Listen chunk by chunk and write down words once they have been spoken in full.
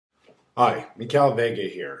Hi, Mikal Vega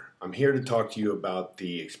here. I'm here to talk to you about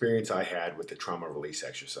the experience I had with the trauma release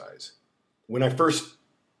exercise. When I first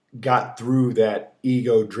got through that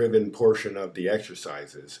ego driven portion of the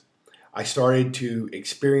exercises, I started to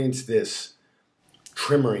experience this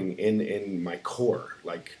tremoring in my core.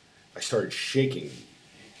 Like I started shaking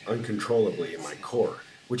uncontrollably in my core,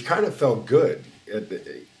 which kind of felt good.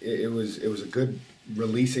 It was a good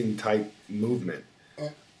releasing type movement,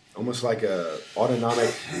 almost like a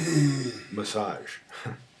autonomic massage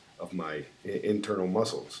of my internal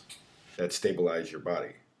muscles that stabilize your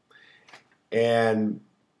body. And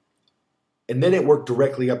and then it worked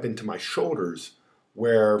directly up into my shoulders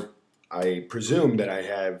where I presume that I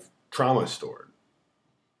have trauma stored.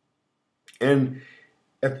 And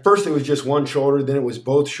at first it was just one shoulder, then it was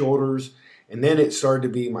both shoulders, and then it started to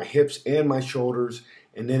be my hips and my shoulders,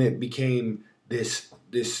 and then it became this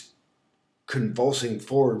convulsing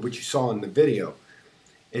forward, which you saw in the video.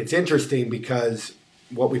 And it's interesting because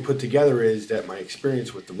what we put together is that my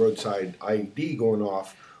experience with the roadside IED going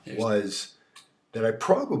off was that I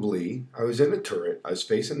was in a turret, I was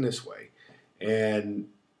facing this way, and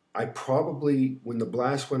I probably, when the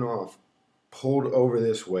blast went off, pulled over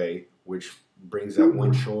this way, which brings that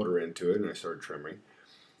one shoulder into it, and I started trembling.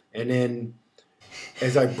 And then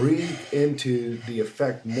as I breathed into the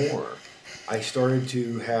effect more, I started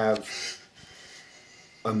to have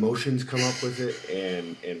emotions come up with it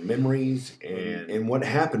and memories. And what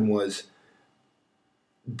happened was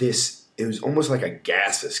this, it was almost like a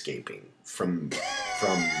gas escaping from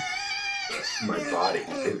my body.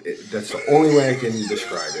 That's the only way I can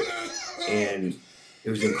describe it. And it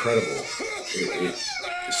was incredible.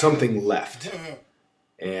 Something left.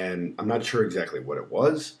 And I'm not sure exactly what it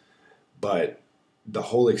was, but the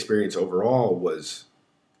whole experience overall was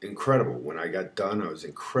incredible. When I got done, I was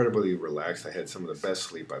incredibly relaxed. I had some of the best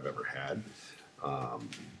sleep I've ever had. Um,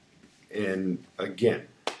 and again,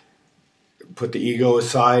 put the ego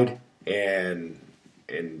aside and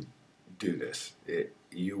do this.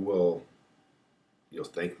 You'll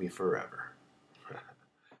thank me forever.